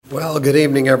Well, good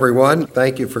evening, everyone.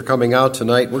 Thank you for coming out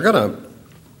tonight. We're going to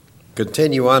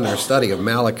continue on our study of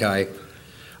Malachi.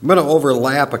 I'm going to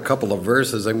overlap a couple of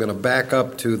verses. I'm going to back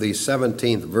up to the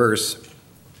 17th verse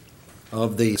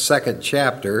of the second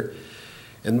chapter,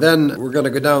 and then we're going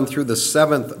to go down through the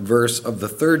 7th verse of the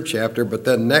third chapter, but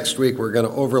then next week we're going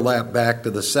to overlap back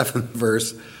to the 7th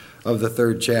verse of the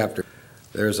third chapter.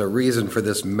 There's a reason for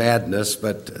this madness,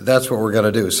 but that's what we're going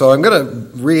to do. So I'm going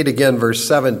to read again verse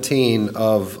 17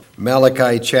 of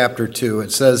Malachi chapter 2.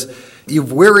 It says,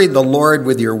 "You've wearied the Lord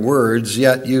with your words,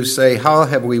 yet you say, 'How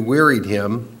have we wearied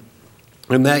him?'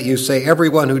 And that you say,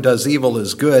 'Everyone who does evil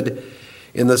is good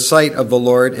in the sight of the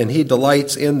Lord, and he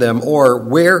delights in them.' Or,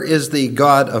 'Where is the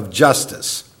God of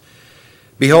justice?'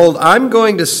 Behold, I'm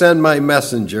going to send my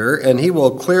messenger, and he will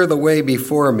clear the way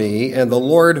before me, and the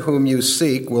Lord whom you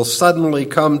seek will suddenly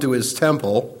come to his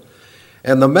temple.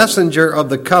 And the messenger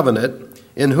of the covenant,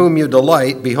 in whom you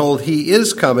delight, behold, he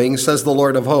is coming, says the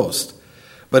Lord of hosts.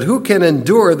 But who can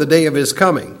endure the day of his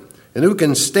coming? And who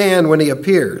can stand when he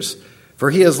appears?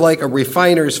 For he is like a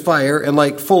refiner's fire and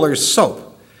like fuller's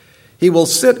soap. He will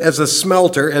sit as a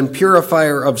smelter and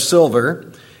purifier of silver,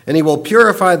 and he will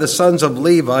purify the sons of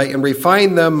Levi and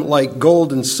refine them like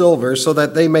gold and silver, so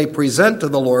that they may present to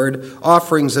the Lord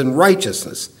offerings in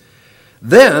righteousness.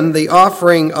 Then the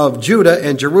offering of Judah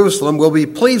and Jerusalem will be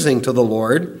pleasing to the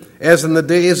Lord, as in the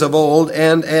days of old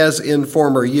and as in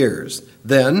former years.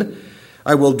 Then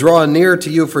I will draw near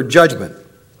to you for judgment,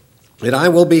 and I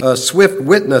will be a swift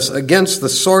witness against the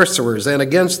sorcerers and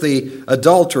against the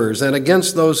adulterers and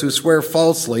against those who swear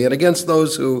falsely and against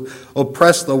those who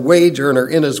oppress the wage earner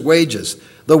in his wages,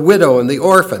 the widow and the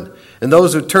orphan, and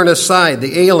those who turn aside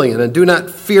the alien and do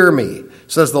not fear me,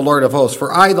 says the Lord of hosts.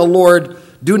 For I, the Lord,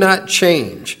 do not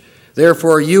change.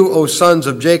 Therefore you, O sons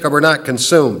of Jacob, are not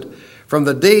consumed. From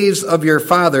the days of your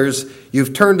fathers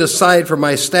you've turned aside from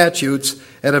my statutes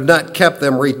and have not kept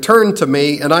them. Return to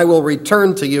me, and I will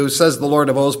return to you, says the Lord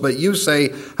of hosts. But you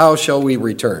say, how shall we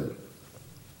return?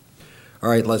 All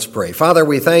right, let's pray. Father,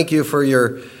 we thank you for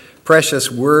your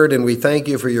precious word, and we thank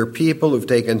you for your people who've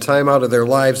taken time out of their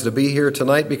lives to be here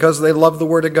tonight because they love the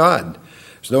word of God.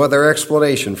 There's no other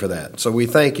explanation for that. So we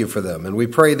thank you for them, and we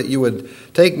pray that you would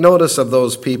take notice of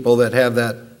those people that have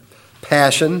that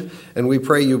passion, and we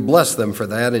pray you bless them for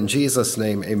that. In Jesus'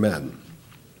 name, amen.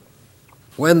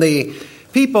 When the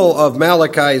people of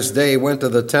Malachi's day went to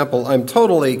the temple, I'm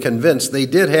totally convinced they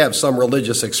did have some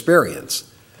religious experience.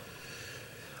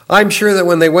 I'm sure that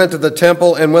when they went to the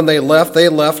temple and when they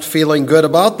left feeling good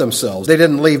about themselves. They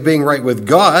didn't leave being right with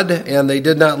God, and they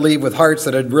did not leave with hearts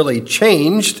that had really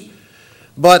changed.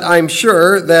 But I'm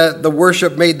sure that the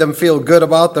worship made them feel good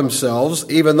about themselves,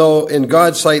 even though in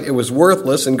God's sight it was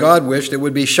worthless and God wished it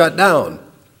would be shut down.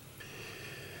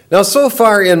 Now, so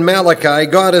far in Malachi,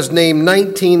 God has named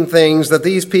 19 things that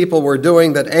these people were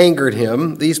doing that angered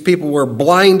him. These people were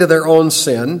blind to their own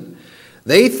sin.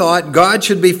 They thought God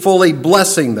should be fully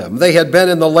blessing them. They had been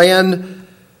in the land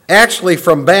actually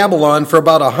from Babylon for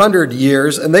about 100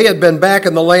 years, and they had been back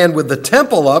in the land with the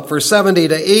temple up for 70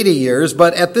 to 80 years,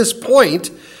 but at this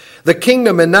point, the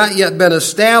kingdom had not yet been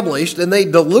established, and they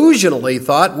delusionally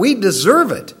thought, we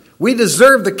deserve it. We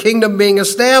deserve the kingdom being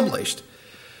established.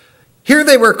 Here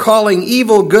they were calling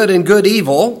evil good and good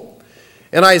evil,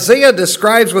 and Isaiah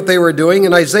describes what they were doing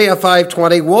in Isaiah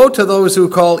 5:20, "Woe to those who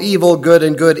call evil good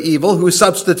and good evil, who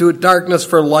substitute darkness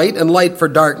for light and light for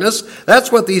darkness." That's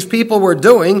what these people were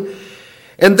doing.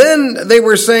 And then they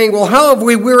were saying, well, how have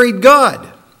we wearied God?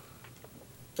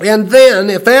 And then,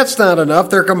 if that's not enough,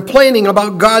 they're complaining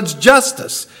about God's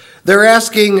justice. They're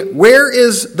asking, where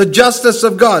is the justice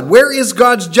of God? Where is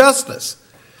God's justice?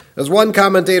 As one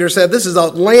commentator said, this is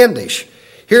outlandish.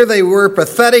 Here they were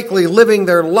pathetically living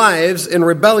their lives in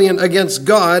rebellion against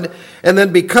God, and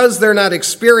then because they're not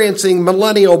experiencing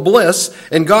millennial bliss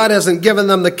and God hasn't given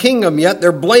them the kingdom yet,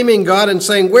 they're blaming God and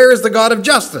saying, where is the God of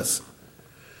justice?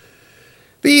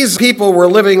 These people were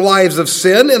living lives of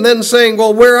sin and then saying,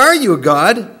 well, where are you,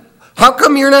 God? How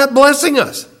come you're not blessing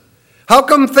us? How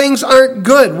come things aren't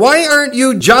good? Why aren't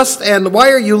you just, and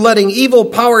why are you letting evil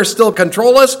power still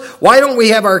control us? Why don't we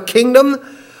have our kingdom?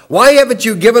 Why haven't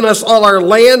you given us all our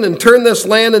land and turned this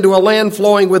land into a land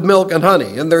flowing with milk and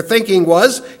honey? And their thinking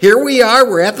was, here we are,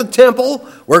 we're at the temple,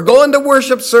 we're going to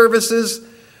worship services. I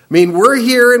mean, we're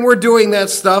here and we're doing that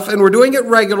stuff and we're doing it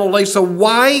regularly, so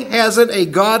why hasn't a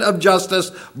God of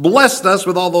justice blessed us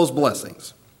with all those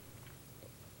blessings?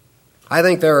 I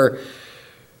think there are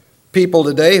people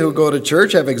today who go to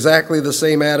church have exactly the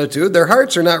same attitude. Their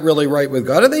hearts are not really right with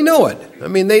God, and they know it. I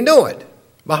mean, they know it.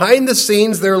 Behind the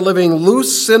scenes, they're living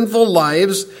loose, sinful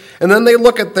lives, and then they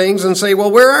look at things and say, well,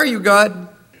 where are you, God?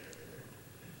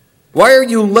 Why are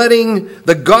you letting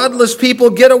the godless people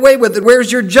get away with it?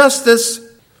 Where's your justice?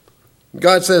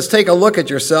 God says, take a look at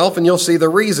yourself and you'll see the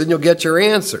reason. You'll get your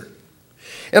answer.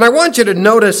 And I want you to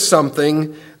notice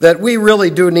something that we really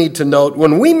do need to note.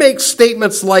 When we make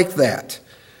statements like that,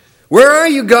 where are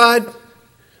you, God?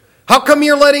 How come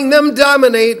you're letting them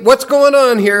dominate? What's going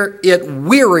on here? It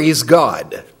wearies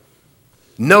God.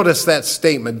 Notice that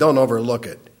statement. Don't overlook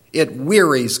it. It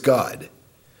wearies God.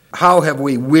 How have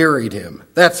we wearied him?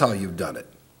 That's how you've done it.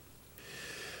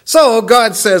 So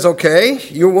God says, okay,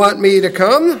 you want me to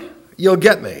come? You'll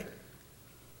get me.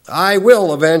 I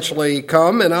will eventually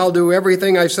come, and I'll do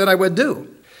everything I said I would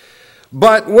do.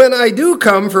 But when I do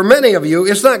come, for many of you,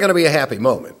 it's not going to be a happy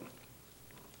moment.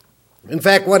 In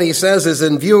fact, what he says is,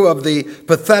 in view of the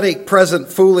pathetic, present,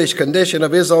 foolish condition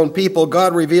of his own people,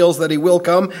 God reveals that he will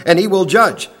come and he will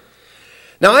judge.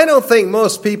 Now, I don't think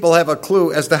most people have a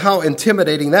clue as to how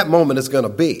intimidating that moment is going to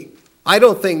be. I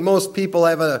don't think most people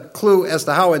have a clue as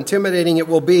to how intimidating it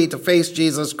will be to face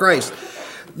Jesus Christ.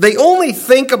 They only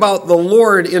think about the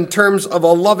Lord in terms of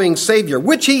a loving Savior,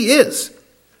 which he is.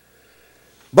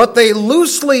 But they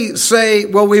loosely say,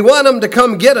 well, we want him to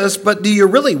come get us, but do you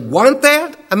really want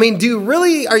that? I mean,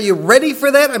 are you ready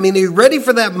for that? I mean, are you ready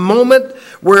for that moment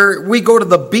where we go to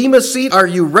the bema seat? Are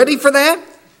you ready for that?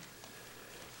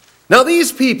 Now,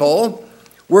 these people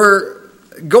were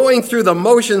going through the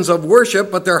motions of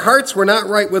worship, but their hearts were not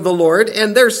right with the Lord,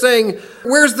 and they're saying,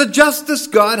 where's the justice,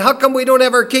 God? How come we don't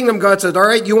have our kingdom? God said, all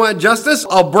right, you want justice?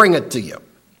 I'll bring it to you.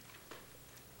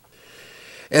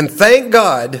 And thank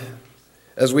God,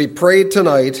 as we prayed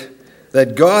tonight,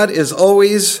 that God is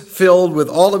always filled with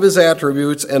all of his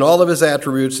attributes, and all of his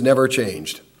attributes never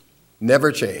changed.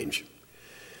 Never change.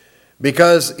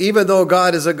 Because even though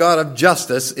God is a God of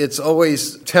justice, it's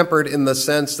always tempered in the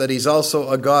sense that he's also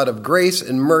a God of grace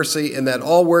and mercy, and that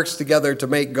all works together to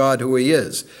make God who he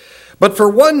is. But for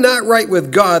one not right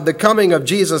with God, the coming of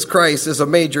Jesus Christ is a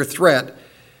major threat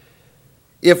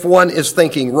if one is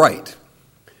thinking right.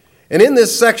 And in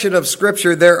this section of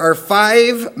Scripture, there are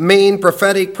 5 main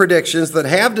prophetic predictions that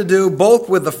have to do both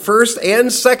with the first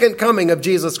and second coming of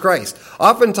Jesus Christ.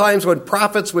 Oftentimes when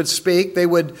prophets would speak, they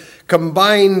would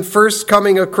combine first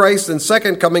coming of Christ and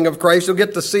second coming of Christ. You'll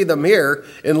get to see them here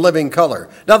in living color.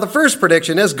 Now, the first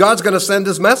prediction is God's going to send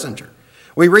his messenger.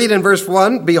 We read in verse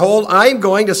 1, behold, I'm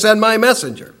going to send my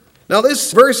messenger. Now,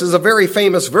 this verse is a very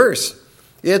famous verse.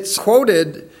 It's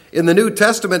quoted in the New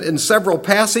Testament in several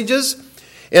passages.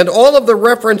 And all of the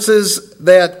references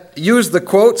that use the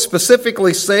quote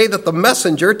specifically say that the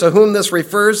messenger to whom this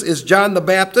refers is John the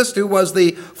Baptist, who was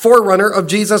the forerunner of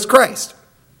Jesus Christ.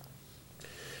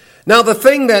 Now, the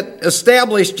thing that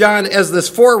established John as this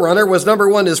forerunner was, number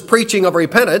one, his preaching of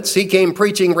repentance. He came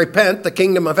preaching, repent, the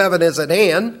kingdom of heaven is at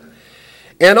hand.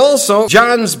 And also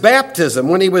John's baptism,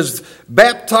 when he was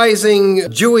baptizing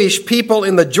Jewish people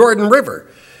in the Jordan River.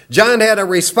 John had a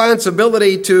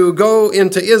responsibility to go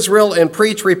into Israel and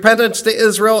preach repentance to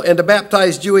Israel and to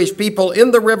baptize Jewish people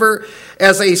in the river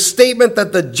as a statement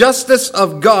that the justice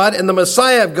of God and the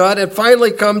Messiah of God had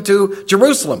finally come to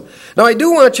Jerusalem. Now, I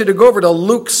do want you to go over to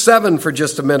Luke 7 for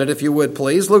just a minute, if you would,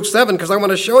 please. Luke 7, because I want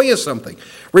to show you something.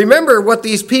 Remember what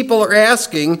these people are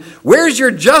asking. Where's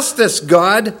your justice,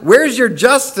 God? Where's your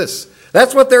justice?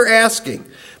 That's what they're asking.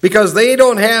 Because they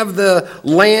don't have the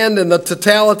land and the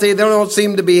totality. They don't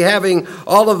seem to be having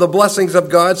all of the blessings of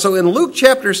God. So in Luke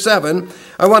chapter 7,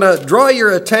 I want to draw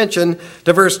your attention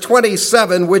to verse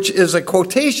 27, which is a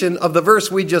quotation of the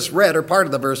verse we just read, or part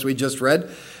of the verse we just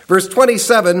read. Verse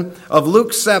 27 of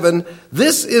Luke 7,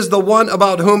 this is the one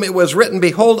about whom it was written,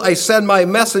 behold, I send my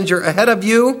messenger ahead of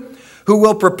you, who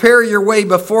will prepare your way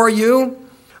before you.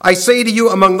 I say to you,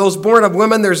 among those born of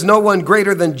women, there's no one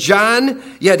greater than John,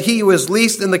 yet he who is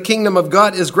least in the kingdom of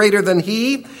God is greater than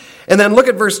he. And then look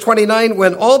at verse 29.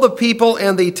 When all the people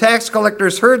and the tax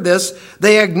collectors heard this,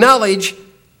 they acknowledge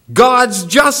God's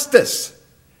justice.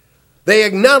 They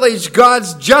acknowledge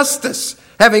God's justice,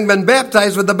 having been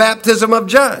baptized with the baptism of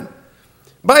John.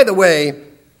 By the way,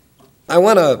 I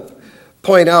want to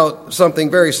point out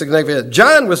something very significant.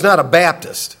 John was not a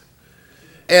Baptist,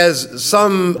 as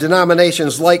some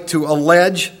denominations like to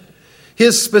allege.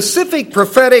 His specific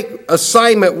prophetic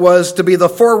assignment was to be the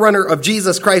forerunner of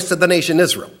Jesus Christ to the nation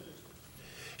Israel.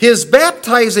 His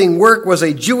baptizing work was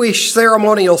a Jewish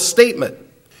ceremonial statement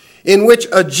in which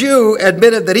a Jew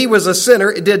admitted that he was a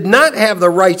sinner, did not have the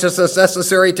righteousness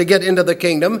necessary to get into the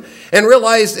kingdom, and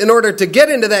realized in order to get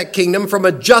into that kingdom from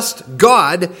a just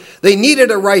God, they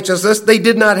needed a righteousness they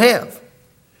did not have.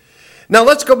 Now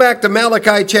let's go back to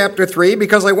Malachi chapter 3,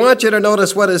 because I want you to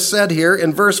notice what is said here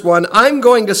in verse 1. I'm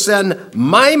going to send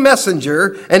my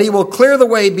messenger, and he will clear the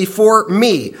way before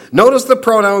me. Notice the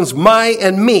pronouns my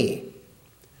and me.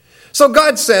 So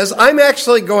God says, I'm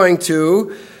actually going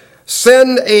to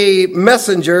send a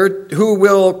messenger who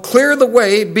will clear the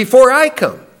way before I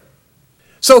come.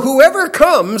 So whoever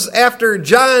comes after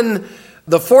John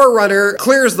the forerunner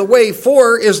clears the way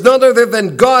for is none other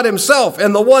than God himself,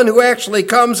 and the one who actually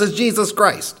comes is Jesus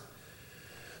Christ.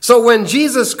 So when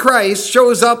Jesus Christ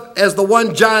shows up as the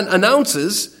one John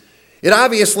announces, it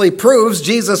obviously proves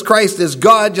Jesus Christ is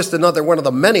God, just another one of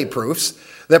the many proofs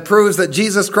that proves that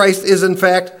Jesus Christ is in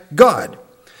fact God.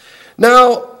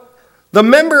 Now, the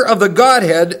member of the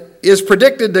Godhead is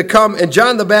predicted to come, and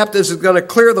John the Baptist is going to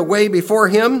clear the way before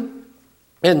him.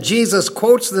 And Jesus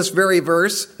quotes this very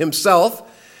verse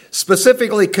himself,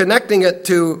 specifically connecting it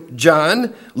to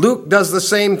John. Luke does the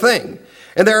same thing.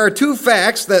 And there are two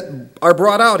facts that are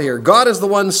brought out here. God is the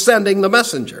one sending the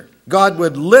messenger. God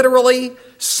would literally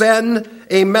send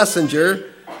a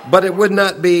messenger, but it would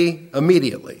not be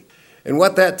immediately. And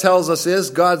what that tells us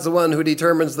is God's the one who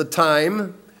determines the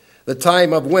time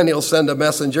of when he'll send a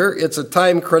messenger. It's a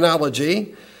time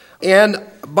chronology. And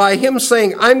by him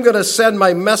saying, I'm going to send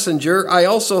my messenger, I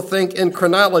also think in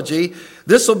chronology,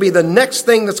 this will be the next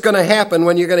thing that's going to happen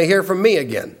when you're going to hear from me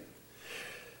again.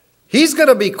 He's going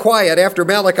to be quiet after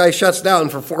Malachi shuts down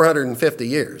for 450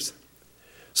 years.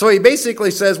 So he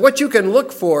basically says, what you can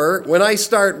look for when I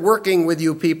start working with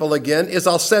you people again is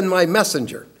I'll send my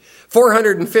messenger.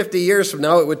 450 years from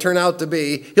now, it would turn out to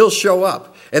be, he'll show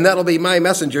up, and that'll be my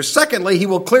messenger. Secondly, he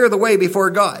will clear the way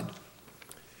before God.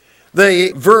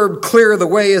 The verb clear the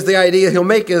way is the idea he'll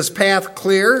make his path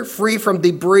clear, free from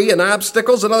debris and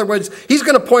obstacles. In other words, he's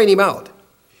going to point him out.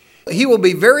 He will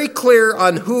be very clear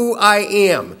on who I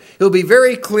am. He'll be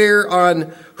very clear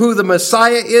on who the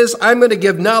Messiah is. I'm going to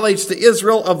give knowledge to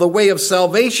Israel of the way of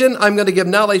salvation. I'm going to give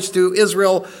knowledge to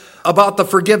Israel about the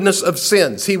forgiveness of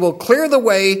sins. He will clear the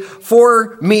way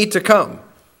for me to come.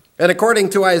 And according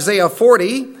to Isaiah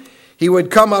 40, he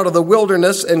would come out of the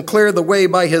wilderness and clear the way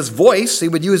by his voice. He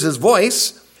would use his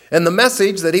voice. And the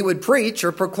message that he would preach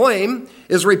or proclaim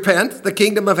is repent, the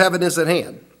kingdom of heaven is at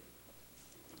hand.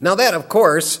 Now that, of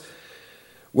course,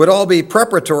 would all be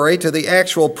preparatory to the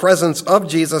actual presence of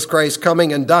Jesus Christ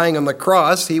coming and dying on the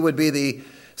cross. He would be the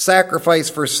sacrifice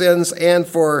for sins and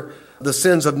for the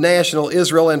sins of national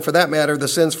Israel, and for that matter, the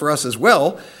sins for us as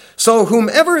well. So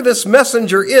whomever this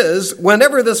messenger is,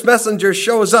 whenever this messenger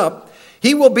shows up,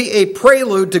 he will be a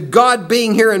prelude to God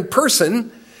being here in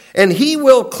person, and he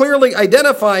will clearly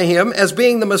identify him as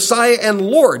being the Messiah and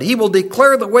Lord. He will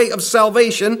declare the way of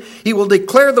salvation. He will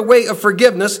declare the way of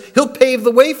forgiveness. He'll pave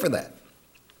the way for that.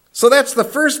 So that's the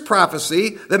first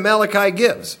prophecy that Malachi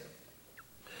gives.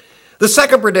 The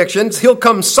second prediction is he'll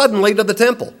come suddenly to the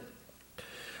temple.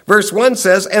 Verse 1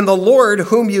 says, and the Lord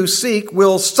whom you seek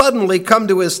will suddenly come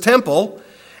to his temple,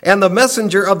 and the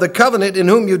messenger of the covenant in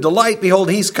whom you delight,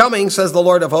 behold, he's coming, says the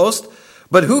Lord of hosts.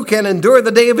 But who can endure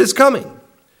the day of his coming?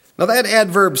 Now that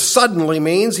adverb suddenly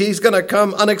means he's going to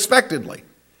come unexpectedly.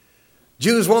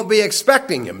 Jews won't be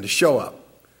expecting him to show up.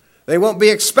 They won't be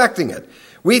expecting it.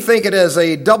 We think it as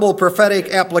a double prophetic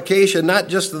application, not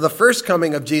just to the first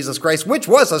coming of Jesus Christ, which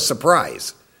was a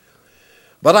surprise.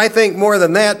 But I think more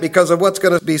than that, because of what's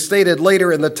going to be stated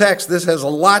later in the text, this has a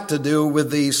lot to do with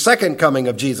the second coming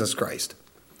of Jesus Christ.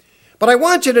 But I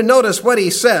want you to notice what he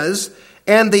says,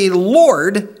 and the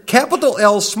Lord, capital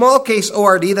L, small case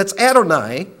O-R-D, that's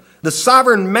Adonai, the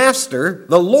sovereign master,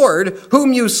 the Lord,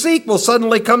 whom you seek will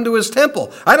suddenly come to his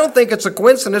temple. I don't think it's a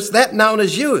coincidence that noun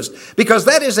is used, because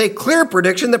that is a clear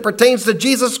prediction that pertains to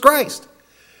Jesus Christ.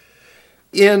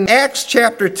 In Acts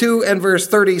chapter 2 and verse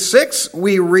 36,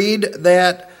 we read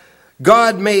that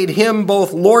God made him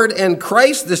both Lord and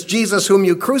Christ, this Jesus whom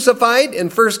you crucified.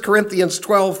 In 1 Corinthians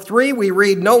 12:3, we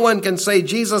read, no one can say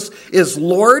Jesus is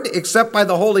Lord except by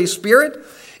the Holy Spirit.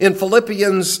 In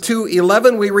Philippians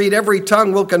 2:11, we read, every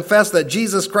tongue will confess that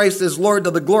Jesus Christ is Lord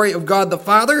to the glory of God the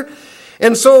Father.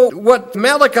 And so what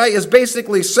Malachi is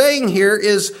basically saying here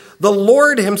is the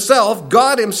Lord himself,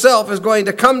 God himself, is going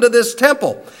to come to this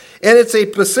temple. And it's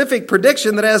a specific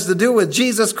prediction that has to do with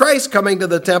Jesus Christ coming to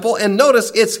the temple. And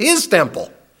notice, it's his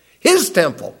temple. His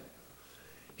temple.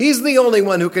 He's the only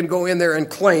one who can go in there and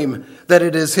claim that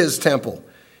it is his temple.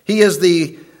 He is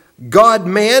the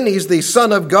God-man. He's the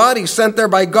Son of God. He's sent there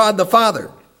by God the Father.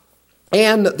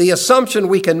 And the assumption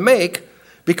we can make,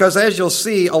 because as you'll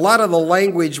see, a lot of the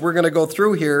language we're going to go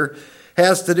through here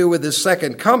has to do with his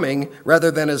second coming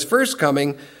rather than his first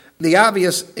coming. The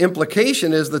obvious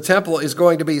implication is the temple is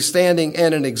going to be standing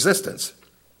and in existence.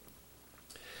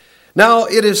 Now,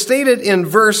 it is stated in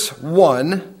verse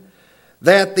 1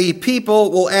 that the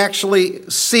people will actually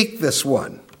seek this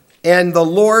one, and the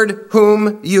Lord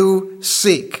whom you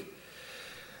seek.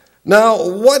 Now,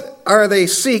 what are they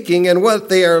seeking and what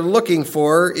they are looking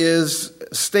for is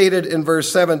stated in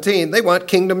verse 17. They want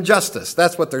kingdom justice.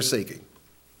 That's what they're seeking.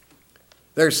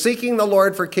 They're seeking the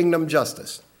Lord for kingdom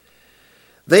justice.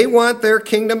 They want their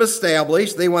kingdom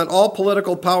established. They want all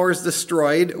political powers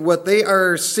destroyed. What they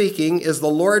are seeking is the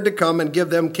Lord to come and give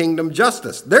them kingdom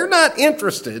justice. They're not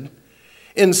interested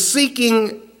in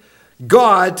seeking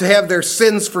God to have their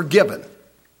sins forgiven.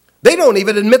 They don't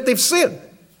even admit they've sinned.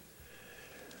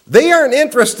 They aren't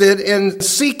interested in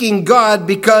seeking God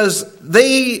because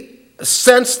they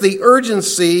sense the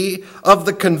urgency of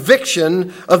the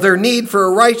conviction of their need for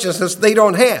a righteousness they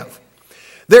don't have.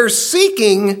 They're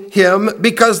seeking him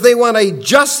because they want a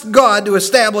just God to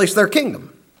establish their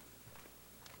kingdom.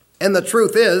 And the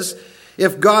truth is,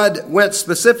 if God went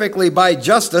specifically by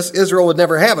justice, Israel would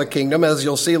never have a kingdom, as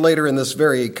you'll see later in this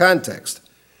very context.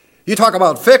 You talk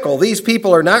about fickle. These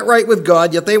people are not right with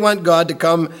God, yet they want God to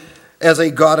come as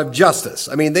a God of justice.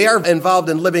 I mean, they are involved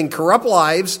in living corrupt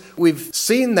lives. We've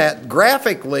seen that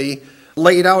graphically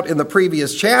laid out in the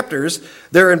previous chapters.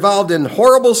 They're involved in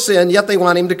horrible sin, yet they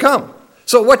want him to come.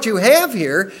 So what you have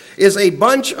here is a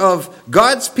bunch of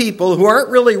God's people who aren't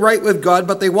really right with God,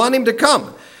 but they want him to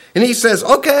come. And he says,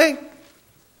 okay,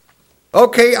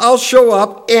 I'll show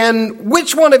up, and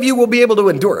which one of you will be able to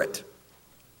endure it?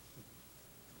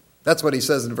 That's what he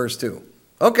says in verse 2.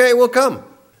 Okay, we'll come.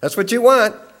 That's what you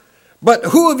want. But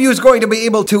who of you is going to be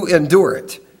able to endure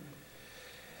it?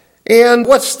 And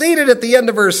what's stated at the end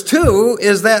of verse 2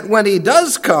 is that when he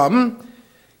does come,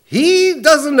 he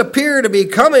doesn't appear to be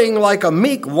coming like a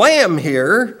meek lamb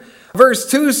here. Verse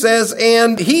 2 says,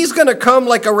 and he's going to come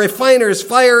like a refiner's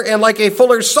fire and like a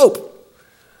fuller's soap.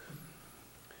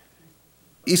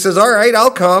 He says, all right, I'll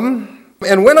come.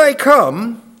 And when I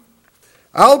come,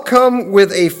 I'll come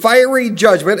with a fiery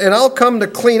judgment, and I'll come to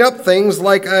clean up things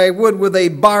like I would with a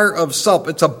bar of soap.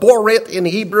 It's a borit in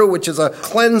Hebrew, which is a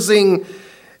cleansing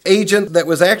agent that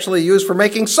was actually used for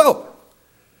making soap.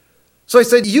 So he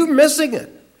said, you're missing it.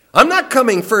 I'm not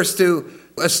coming first to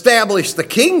establish the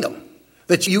kingdom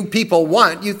that you people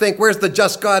want. You think, where's the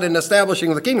just God in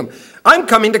establishing the kingdom? I'm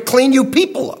coming to clean you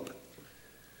people up.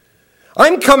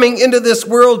 I'm coming into this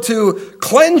world to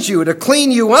cleanse you, to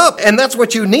clean you up, and that's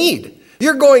what you need.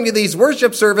 You're going to these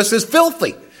worship services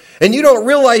filthy, and you don't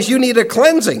realize you need a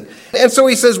cleansing. And so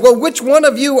he says, well, which one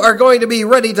of you are going to be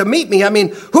ready to meet me? I mean,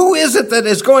 who is it that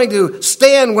is going to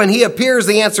stand when he appears?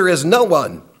 The answer is no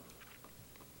one.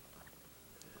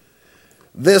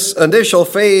 This initial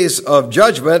phase of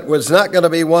judgment was not going to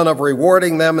be one of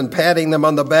rewarding them and patting them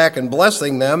on the back and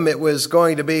blessing them. It was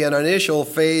going to be an initial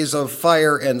phase of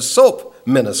fire and soap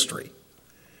ministry.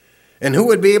 And who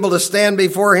would be able to stand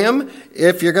before him?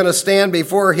 If you're going to stand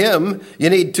before him, you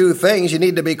need two things. You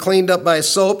need to be cleaned up by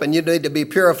soap, and you need to be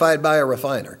purified by a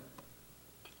refiner.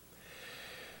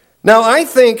 Now, I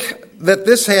think that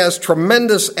this has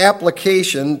tremendous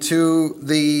application to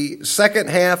the second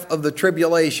half of the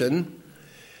tribulation,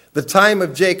 the time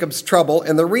of Jacob's trouble.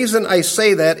 And the reason I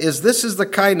say that is this is the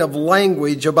kind of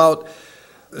language about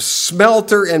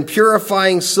smelter and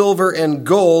purifying silver and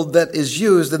gold that is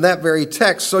used in that very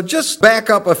text. So just back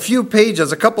up a few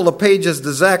pages, a couple of pages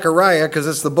to Zechariah, because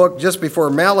it's the book just before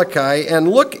Malachi, and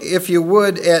look, if you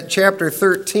would, at chapter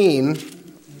 13,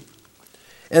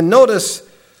 and notice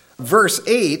verse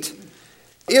 8.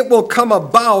 It will come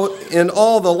about in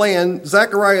all the land,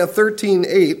 Zechariah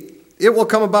 13:8. It will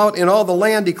come about in all the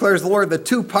land, declares the Lord, the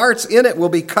two parts in it will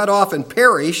be cut off and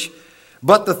perish,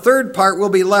 but the third part will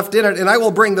be left in it, and I will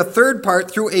bring the third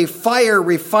part through a fire,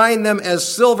 refine them as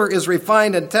silver is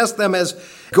refined, and test them as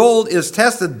gold is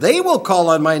tested. They will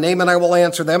call on my name, and I will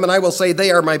answer them, and I will say,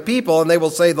 they are my people, and they will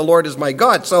say, the Lord is my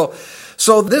God.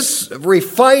 So this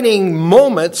refining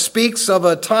moment speaks of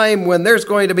a time when there's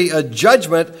going to be a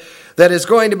judgment that is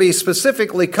going to be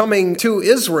specifically coming to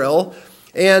Israel,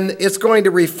 and it's going to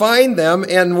refine them,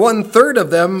 and 1/3 of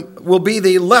them will be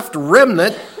the left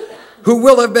remnant who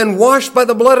will have been washed by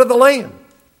the blood of the Lamb.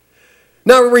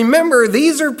 Now remember,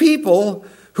 these are people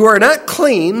who are not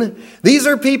clean. These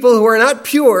are people who are not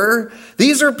pure.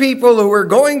 These are people who are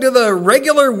going to the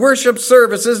regular worship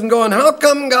services and going, how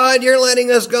come, God, you're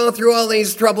letting us go through all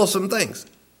these troublesome things?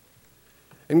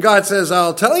 And God says,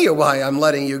 I'll tell you why I'm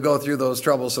letting you go through those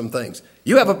troublesome things.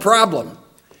 You have a problem.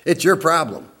 It's your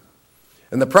problem.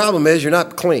 And the problem is you're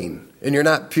not clean and you're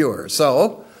not pure.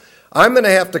 So I'm going to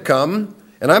have to come,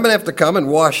 and I'm going to have to come and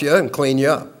wash you and clean you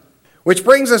up. Which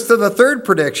brings us to the third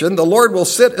prediction. The Lord will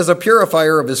sit as a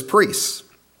purifier of his priests.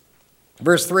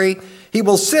 Verse 3, he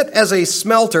will sit as a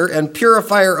smelter and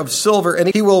purifier of silver,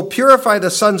 and he will purify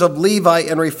the sons of Levi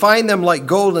and refine them like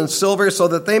gold and silver, so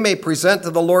that they may present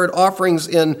to the Lord offerings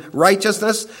in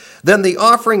righteousness. Then the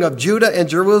offering of Judah and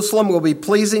Jerusalem will be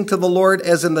pleasing to the Lord,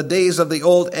 as in the days of the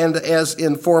old and as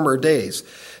in former days.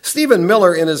 Stephen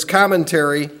Miller, in his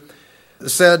commentary,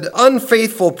 said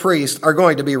unfaithful priests are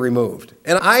going to be removed.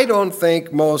 And I don't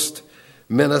think most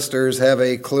ministers have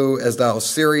a clue as to how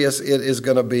serious it is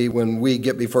going to be when we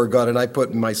get before God, and I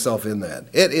put myself in that.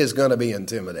 It is going to be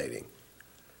intimidating.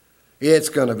 It's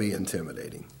going to be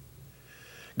intimidating.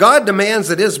 God demands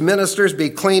that his ministers be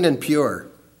clean and pure.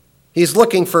 He's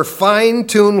looking for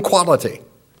fine-tuned quality.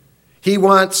 He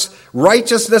wants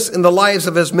righteousness in the lives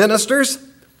of his ministers,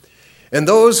 and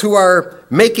those who are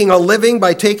making a living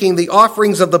by taking the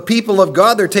offerings of the people of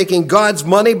God. They're taking God's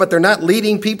money, but they're not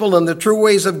leading people in the true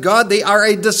ways of God. They are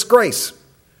a disgrace.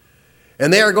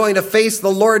 And they are going to face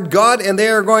the Lord God, and they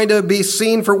are going to be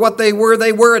seen for what they were.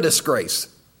 They were a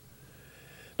disgrace.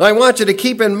 Now, I want you to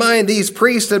keep in mind these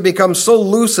priests had become so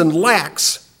loose and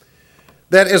lax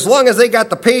that as long as they got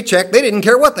the paycheck, they didn't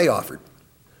care what they offered.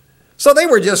 So they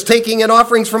were just taking in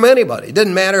offerings from anybody. It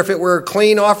didn't matter if it were a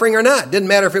clean offering or not. It didn't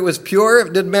matter if it was pure.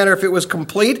 It didn't matter if it was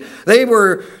complete. They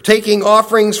were taking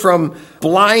offerings from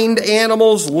blind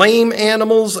animals, lame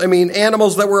animals,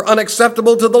 animals that were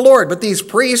unacceptable to the Lord. But these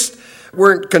priests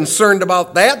weren't concerned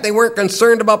about that. They weren't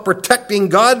concerned about protecting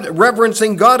God,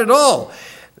 reverencing God at all.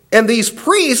 And these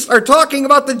priests are talking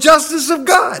about the justice of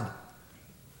God.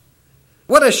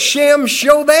 What a sham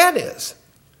show that is.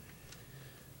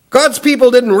 God's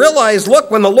people didn't realize,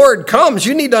 look, when the Lord comes,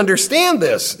 you need to understand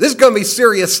this. This is going to be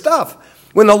serious stuff.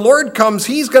 When the Lord comes,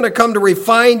 he's going to come to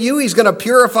refine you. He's going to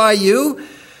purify you.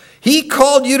 He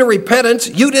called you to repentance.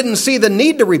 You didn't see the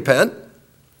need to repent.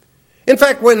 In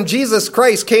fact, when Jesus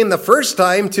Christ came the first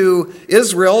time to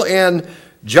Israel and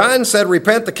John said,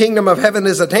 repent, the kingdom of heaven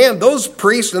is at hand, those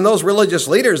priests and those religious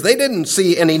leaders, they didn't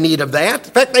see any need of that.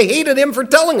 In fact, they hated him for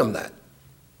telling them that.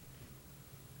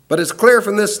 But it's clear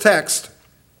from this text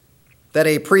that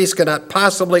a priest cannot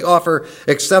possibly offer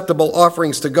acceptable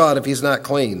offerings to God if he's not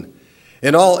clean.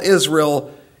 And all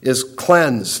Israel is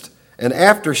cleansed. And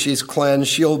after she's cleansed,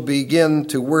 she'll begin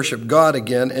to worship God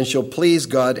again, and she'll please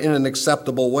God in an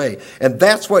acceptable way. And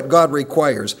that's what God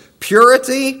requires.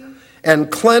 Purity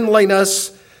and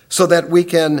cleanliness so that we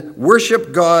can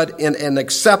worship God in an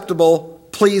acceptable,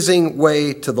 pleasing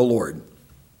way to the Lord.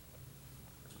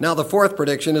 Now the fourth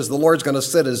prediction is the Lord's going to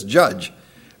sit as judge.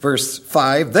 Verse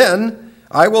 5, then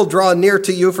I will draw near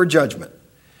to you for judgment.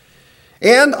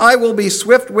 And I will be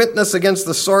swift witness against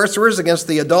the sorcerers, against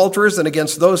the adulterers, and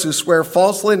against those who swear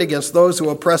falsely, and against those who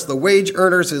oppress the wage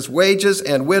earners his wages,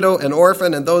 and widow and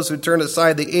orphan, and those who turn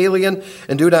aside the alien,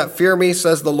 and do not fear me,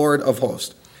 says the Lord of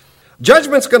hosts.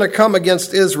 Judgment's going to come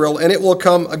against Israel, and it will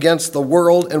come against the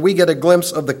world, and we get a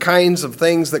glimpse of the kinds of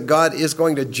things that God is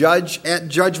going to judge at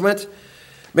judgment.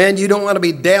 Man, you don't want to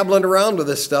be dabbling around with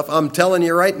this stuff. I'm telling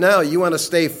you right now, you want to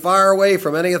stay far away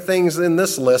from any of the things in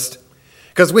this list.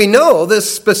 Because we know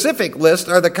this specific list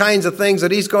are the kinds of things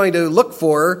that he's going to look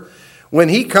for when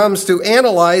he comes to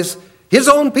analyze his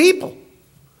own people.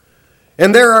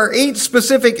 And there are 8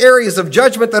 specific areas of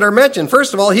judgment that are mentioned.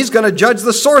 First of all, he's going to judge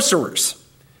the sorcerers.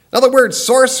 Now, the word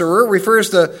sorcerer refers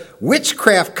to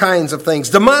witchcraft kinds of things,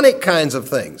 demonic kinds of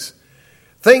things.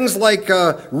 Things like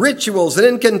rituals and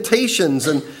incantations,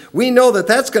 and we know that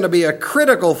that's going to be a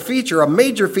critical feature, a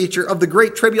major feature of the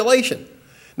Great Tribulation.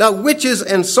 Now, witches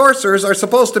and sorcerers are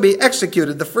supposed to be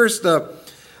executed. The first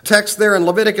text there in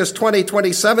Leviticus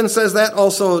 20:27 says that.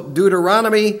 Also,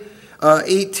 Deuteronomy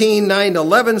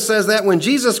 18:9-11 says that. When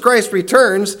Jesus Christ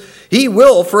returns, he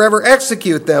will forever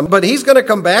execute them. But he's going to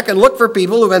come back and look for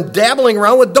people who've been dabbling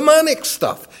around with demonic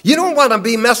stuff. You don't want to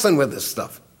be messing with this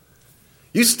stuff.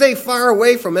 You stay far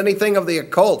away from anything of the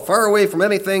occult, far away from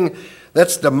anything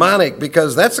that's demonic,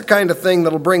 because that's the kind of thing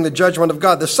that'll bring the judgment of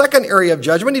God. The second area of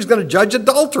judgment, he's going to judge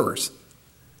adulterers.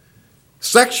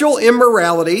 Sexual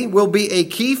immorality will be a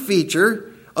key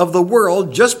feature of the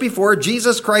world just before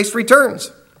Jesus Christ returns.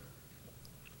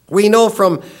 We know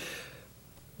from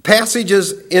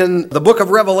passages in the book of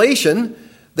Revelation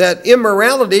that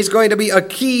immorality is going to be a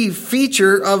key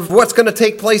feature of what's going to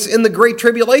take place in the Great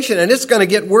Tribulation, and it's going to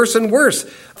get worse and worse.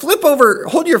 Flip over,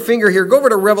 hold your finger here, go over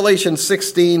to Revelation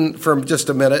 16 for just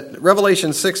a minute.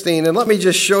 Revelation 16, and let me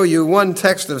just show you one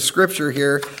text of Scripture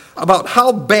here about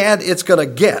how bad it's going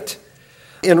to get.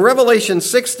 In Revelation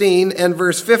 16 and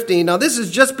verse 15, now this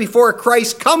is just before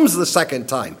Christ comes the second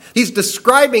time. He's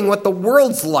describing what the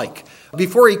world's like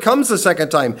before he comes the second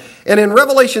time. And in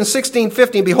Revelation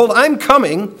 16:15, behold, I'm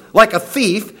coming like a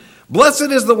thief.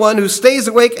 Blessed is the one who stays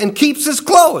awake and keeps his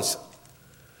clothes.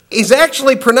 He's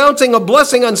actually pronouncing a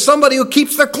blessing on somebody who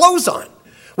keeps their clothes on.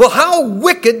 Well, how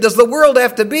wicked does the world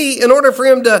have to be in order for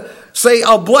him to say,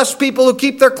 I'll bless people who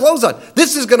keep their clothes on?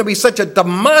 This is going to be such a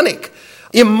demonic,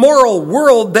 immoral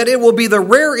world that it will be the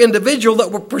rare individual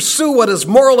that will pursue what is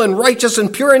moral and righteous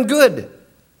and pure and good.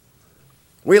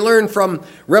 We learn from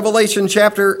Revelation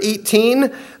chapter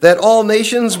 18 that all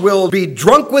nations will be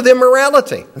drunk with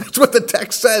immorality. That's what the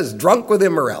text says, drunk with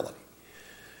immorality.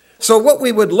 So what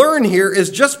we would learn here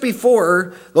is just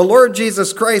before the Lord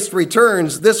Jesus Christ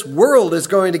returns, this world is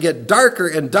going to get darker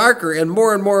and darker and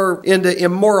more into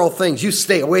immoral things. You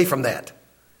stay away from that.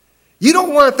 You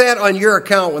don't want that on your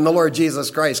account when the Lord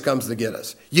Jesus Christ comes to get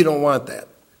us. You don't want that.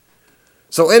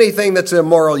 So anything that's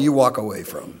immoral, you walk away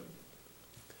from.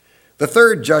 The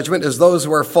third judgment is those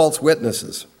who are false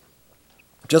witnesses.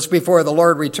 Just before the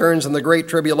Lord returns in the Great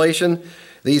Tribulation,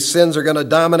 these sins are going to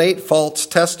dominate. False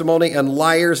testimony and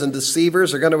liars and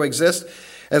deceivers are going to exist.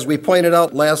 As we pointed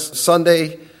out last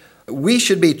Sunday, we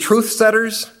should be truth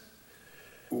setters.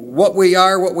 What we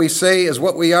are, what we say is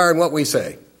what we are and what we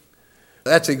say.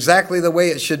 That's exactly the way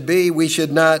it should be. We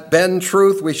should not bend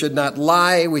truth. We should not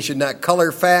lie. We should not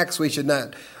color facts. We should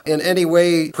not in any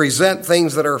way present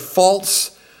things that are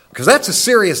false, because that's a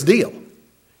serious deal. You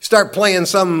start playing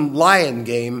some lying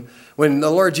game. When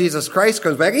the Lord Jesus Christ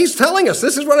comes back, he's telling us,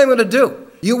 this is what I'm going to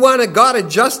do. You want a God of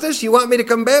justice? You want me to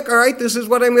come back? All right, this is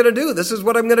what I'm going to do. This is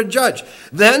what I'm going to judge.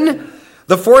 Then,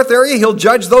 the fourth area, he'll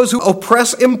judge those who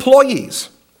oppress employees.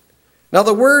 Now,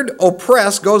 the word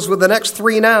oppress goes with the next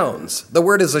three nouns. The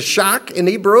word is a shak in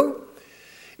Hebrew.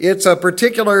 It's a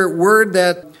particular word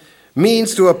that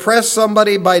means to oppress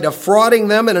somebody by defrauding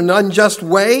them in an unjust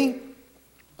way.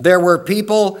 There were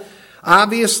people,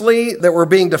 obviously, that were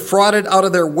being defrauded out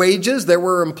of their wages. There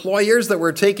were employers that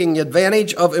were taking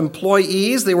advantage of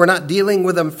employees. They were not dealing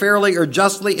with them fairly or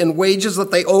justly in wages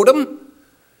that they owed them.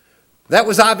 That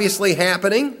was obviously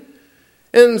happening.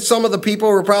 And some of the people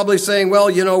were probably saying, well,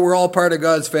 you know, we're all part of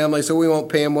God's family, so we won't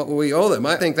pay them what we owe them.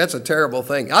 I think that's a terrible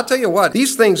thing. I'll tell you what,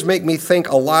 these things make me think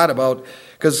a lot about,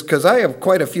 because I have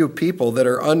quite a few people that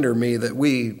are under me that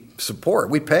we support,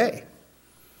 we pay.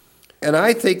 And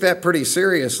I take that pretty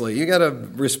seriously. You got a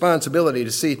responsibility to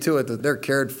see to it that they're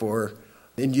cared for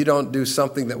and you don't do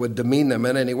something that would demean them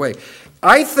in any way.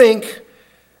 I think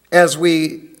as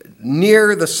we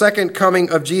near the second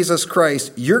coming of Jesus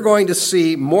Christ, you're going to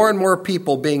see more and more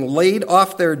people being laid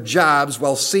off their jobs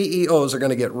while CEOs are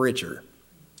going to get richer.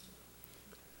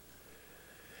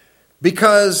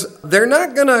 Because they're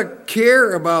not going to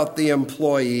care about the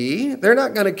employee. They're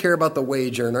not going to care about the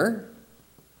wage earner.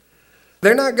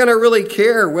 They're not going to really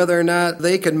care whether or not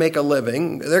they can make a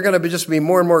living. They're going to just be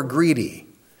more and more greedy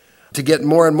to get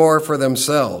more and more for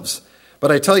themselves.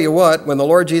 But I tell you what, when the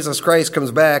Lord Jesus Christ comes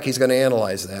back, he's going to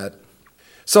analyze that.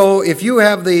 So if you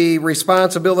have the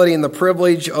responsibility and the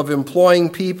privilege of employing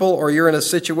people, or you're in a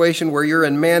situation where you're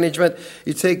in management,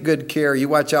 you take good care. You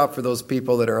watch out for those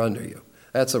people that are under you.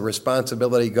 That's a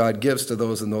responsibility God gives to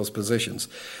those in those positions.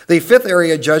 The fifth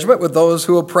area of judgment with those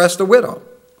who oppressed a widow.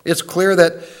 It's clear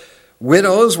that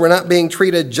widows were not being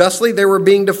treated justly. They were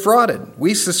being defrauded.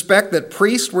 We suspect that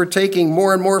priests were taking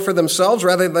more and more for themselves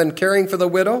rather than caring for the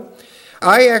widow.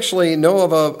 I actually know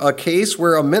of a case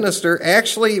where a minister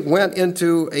actually went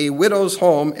into a widow's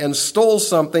home and stole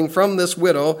something from this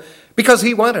widow because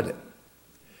he wanted it.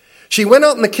 She went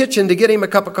out in the kitchen to get him a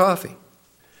cup of coffee.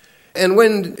 And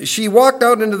when she walked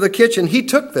out into the kitchen, he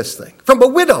took this thing from a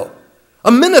widow.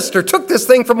 A minister took this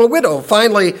thing from a widow.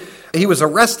 Finally, he was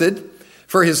arrested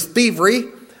for his thievery,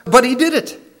 but he did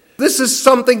it. This is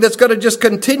something that's going to just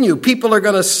continue. People are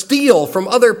going to steal from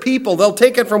other people. They'll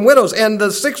take it from widows. And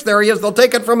the sixth area is they'll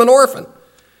take it from an orphan.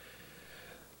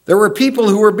 There were people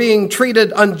who were being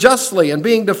treated unjustly and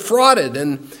being defrauded.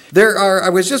 And I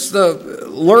was just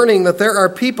learning that there are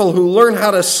people who learn how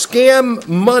to scam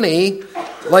money,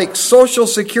 like Social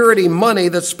Security money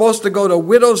that's supposed to go to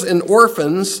widows and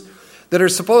orphans, that are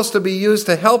supposed to be used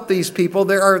to help these people.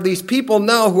 There are these people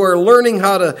now who are learning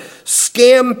how to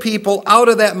scam people out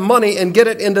of that money and get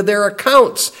it into their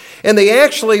accounts. And they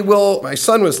actually will, my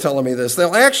son was telling me this,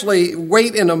 they'll actually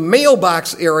wait in a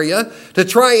mailbox area to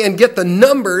try and get the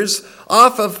numbers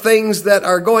off of things that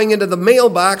are going into the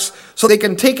mailbox so they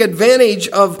can take advantage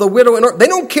of the widow and orphan. They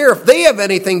don't care if they have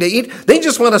anything to eat. They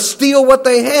just want to steal what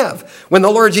they have. When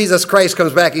the Lord Jesus Christ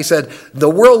comes back, he said, the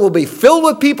world will be filled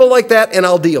with people like that, and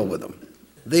I'll deal with them.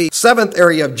 The seventh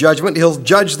area of judgment, he'll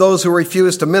judge those who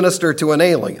refuse to minister to an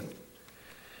alien.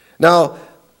 Now,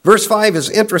 verse 5 is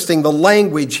interesting, the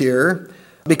language here,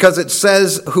 because it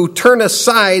says, who turn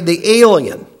aside the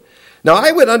alien. Now,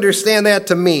 I would understand that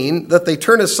to mean that they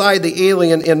turn aside the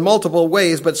alien in multiple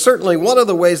ways, but certainly one of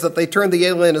the ways that they turned the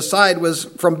alien aside was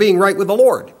from being right with the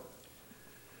Lord.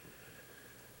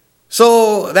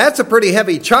 So that's a pretty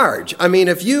heavy charge. I mean,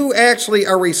 if you actually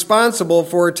are responsible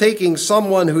for taking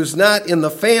someone who's not in the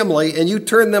family and you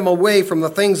turn them away from the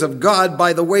things of God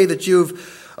by the way that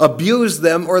you've abused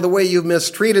them or the way you've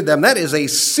mistreated them, that is a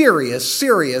serious,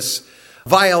 serious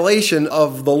violation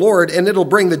of the Lord, and it'll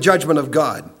bring the judgment of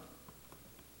God.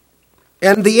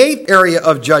 And the eighth area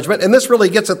of judgment, and this really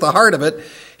gets at the heart of it,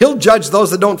 he'll judge those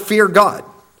that don't fear God.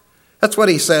 That's what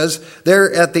he says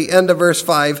there at the end of verse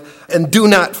 5, and do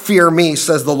not fear me,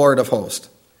 says the Lord of hosts.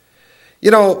 You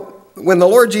know, when the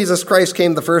Lord Jesus Christ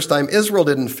came the first time, Israel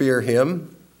didn't fear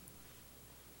him,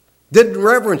 didn't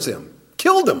reverence him,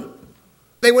 killed him.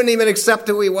 They wouldn't even accept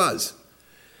who he was.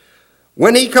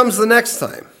 When he comes the next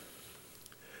time,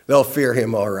 they'll fear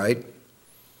him all right,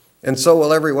 and so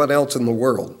will everyone else in the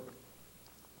world.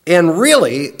 And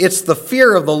really, it's the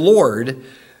fear of the Lord,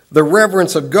 the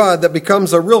reverence of God, that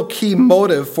becomes a real key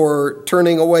motive for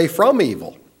turning away from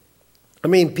evil. I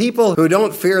mean, people who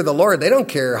don't fear the Lord, they don't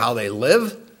care how they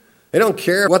live. They don't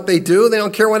care what they do. They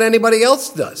don't care what anybody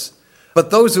else does. But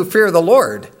those who fear the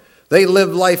Lord, they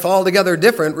live life altogether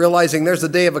different, realizing there's a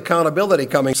day of accountability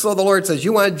coming. So the Lord says,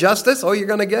 you want justice? Oh, you're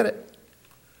going to get it.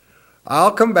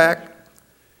 I'll come back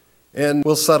and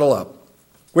we'll settle up.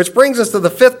 Which brings us to the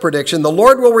fifth prediction. The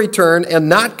Lord will return and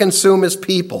not consume his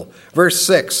people. Verse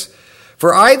 6.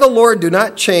 For I, the Lord, do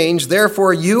not change.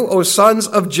 Therefore, you, O sons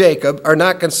of Jacob, are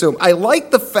not consumed. I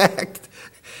like the fact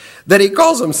that he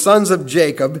calls them sons of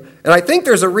Jacob. And I think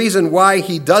there's a reason why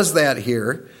he does that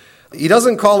here. He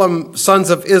doesn't call them sons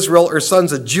of Israel or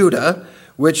sons of Judah,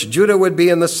 which Judah would be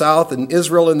in the south and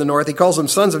Israel in the north. He calls them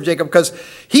sons of Jacob because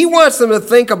he wants them to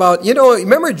think about,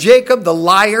 remember Jacob the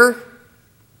liar?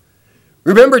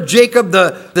 Remember Jacob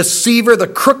the deceiver, the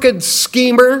crooked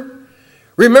schemer?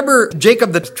 Remember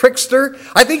Jacob the trickster?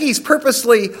 I think he's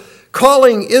purposely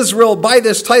calling Israel by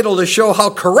this title to show how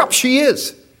corrupt she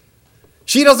is.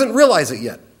 She doesn't realize it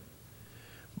yet.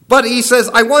 But he says,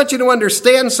 I want you to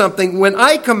understand something. When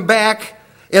I come back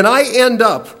and I end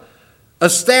up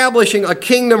establishing a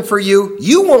kingdom for you,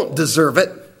 you won't deserve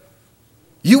it.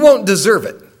 You won't deserve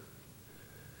it.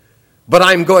 But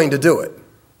I'm going to do it.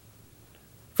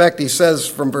 In fact, he says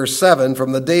from verse 7,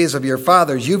 from the days of your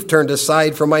fathers, you've turned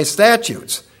aside from my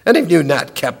statutes, and if you've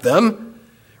not kept them,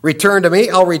 return to me,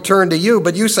 I'll return to you.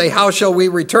 But you say, how shall we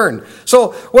return?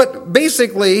 So what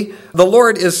basically the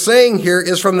Lord is saying here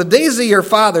is from the days of your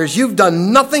fathers, you've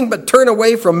done nothing but turn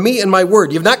away from me and my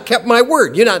word. You've not kept my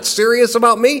word. You're not serious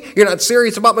about me. You're not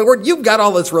serious about my word. You've got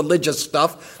all this religious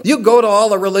stuff. You go to all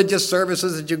the religious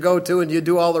services that you go to and you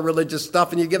do all the religious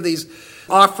stuff and you give these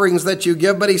offerings that you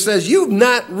give. But he says, you've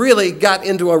not really got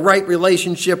into a right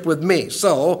relationship with me.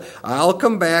 So I'll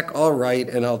come back all right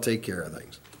and I'll take care of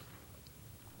things.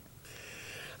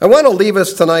 I want to leave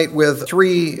us tonight with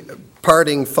three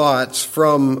parting thoughts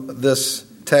from this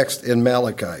text in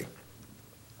Malachi.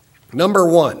 Number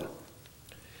one,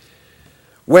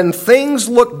 when things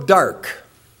look dark,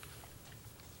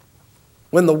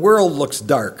 when the world looks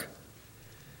dark,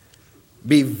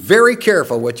 be very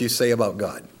careful what you say about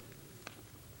God.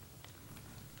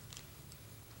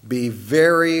 Be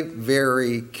very,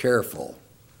 very careful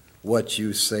what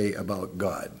you say about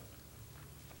God.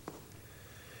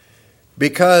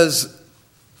 Because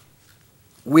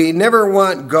we never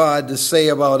want God to say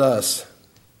about us,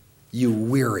 you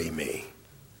weary me.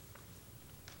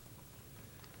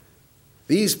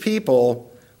 These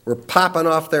people were popping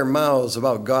off their mouths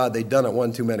about God. They'd done it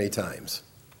one too many times.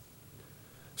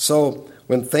 So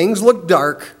when things look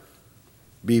dark,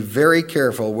 be very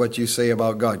careful what you say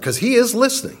about God, because he is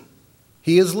listening.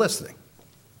 He is listening.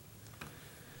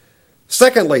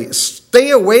 Secondly,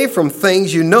 stay away from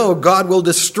things you know God will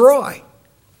destroy.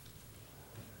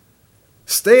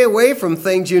 Stay away from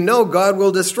things you know God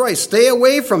will destroy. Stay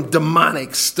away from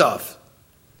demonic stuff.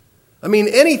 I mean,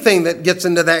 anything that gets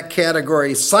into that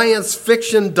category, science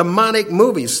fiction, demonic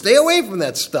movies, stay away from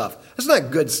that stuff. That's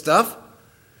not good stuff.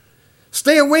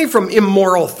 Stay away from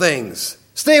immoral things.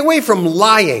 Stay away from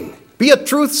lying. Be a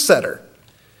truth setter.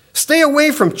 Stay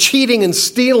away from cheating and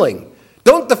stealing.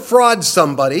 Don't defraud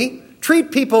somebody.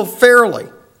 Treat people fairly.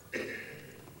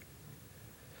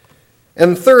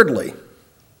 And thirdly,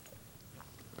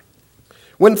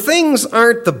 when things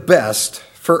aren't the best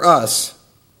for us,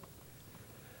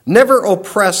 never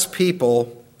oppress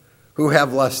people who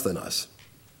have less than us.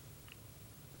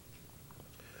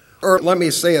 Or let me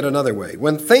say it another way.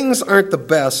 When things aren't the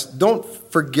best, don't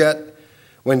forget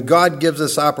when God gives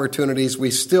us opportunities,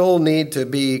 we still need to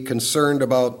be concerned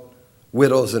about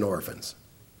widows and orphans.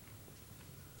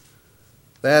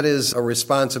 That is a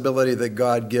responsibility that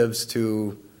God gives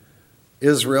to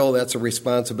Israel. That's a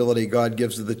responsibility God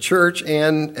gives to the church,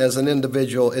 and as an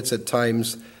individual, it's at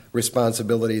times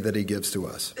responsibility that he gives to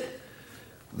us.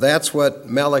 That's what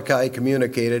Malachi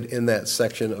communicated in that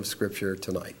section of Scripture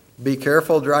tonight. Be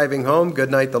careful driving home.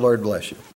 Good night. The Lord bless you.